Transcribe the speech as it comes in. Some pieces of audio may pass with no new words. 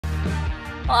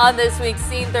On this week's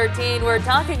Scene 13, we're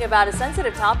talking about a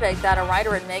sensitive topic that a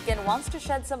writer in Macon wants to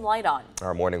shed some light on.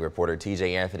 Our morning reporter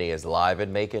TJ Anthony is live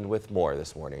in Macon with more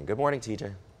this morning. Good morning,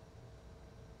 TJ.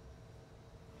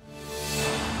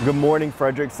 Good morning,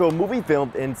 Frederick. So a movie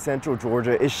filmed in Central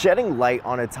Georgia is shedding light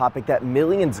on a topic that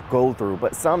millions go through,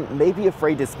 but some may be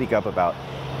afraid to speak up about.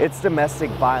 It's domestic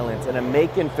violence, and a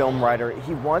Macon film writer,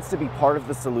 he wants to be part of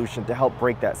the solution to help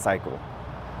break that cycle.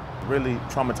 Really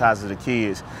traumatizes the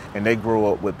kids, and they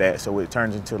grow up with that, so it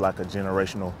turns into like a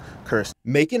generational curse.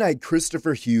 Maconite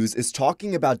Christopher Hughes is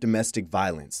talking about domestic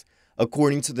violence.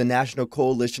 According to the National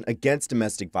Coalition Against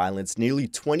Domestic Violence, nearly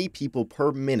 20 people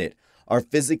per minute are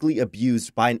physically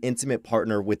abused by an intimate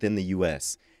partner within the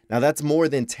U.S. Now, that's more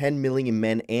than 10 million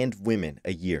men and women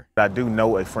a year. I do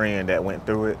know a friend that went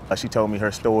through it. She told me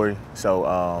her story, so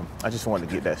I just wanted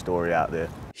to get that story out there.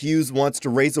 Hughes wants to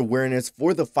raise awareness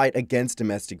for the fight against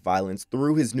domestic violence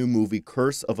through his new movie,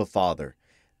 Curse of a Father.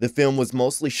 The film was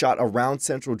mostly shot around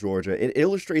Central Georgia. It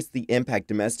illustrates the impact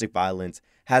domestic violence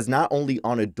has not only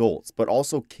on adults, but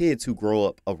also kids who grow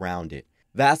up around it.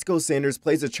 Vasco Sanders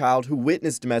plays a child who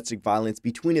witnessed domestic violence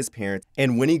between his parents,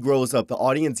 and when he grows up, the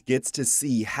audience gets to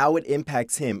see how it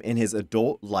impacts him in his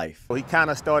adult life. He kind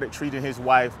of started treating his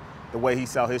wife the way he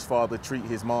saw his father treat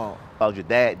his mom. Because your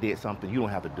dad did something, you don't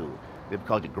have to do it.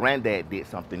 Because your granddad did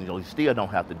something, you still don't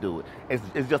have to do it.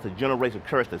 It's just a generational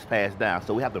curse that's passed down,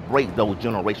 so we have to break those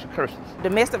generational curses.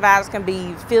 Domestic violence can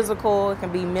be physical, it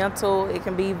can be mental, it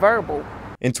can be verbal.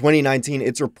 In 2019,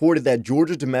 it's reported that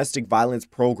Georgia domestic violence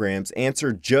programs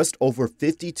answered just over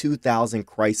 52,000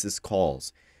 crisis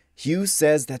calls. Hughes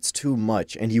says that's too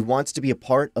much, and he wants to be a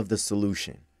part of the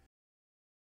solution.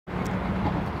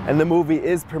 And the movie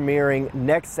is premiering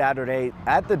next Saturday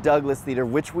at the Douglas Theater,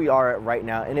 which we are at right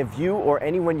now. And if you or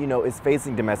anyone you know is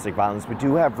facing domestic violence, we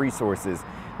do have resources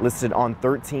listed on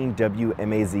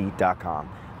 13WMAZ.com.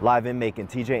 Live in Macon,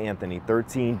 TJ Anthony,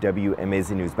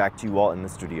 13WMAZ News. Back to you all in the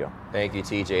studio. Thank you,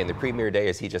 TJ. And the premiere day,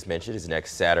 as he just mentioned, is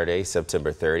next Saturday,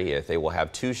 September 30th. They will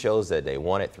have two shows that day,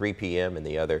 one at 3 p.m. and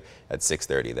the other at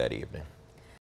 6:30 that evening.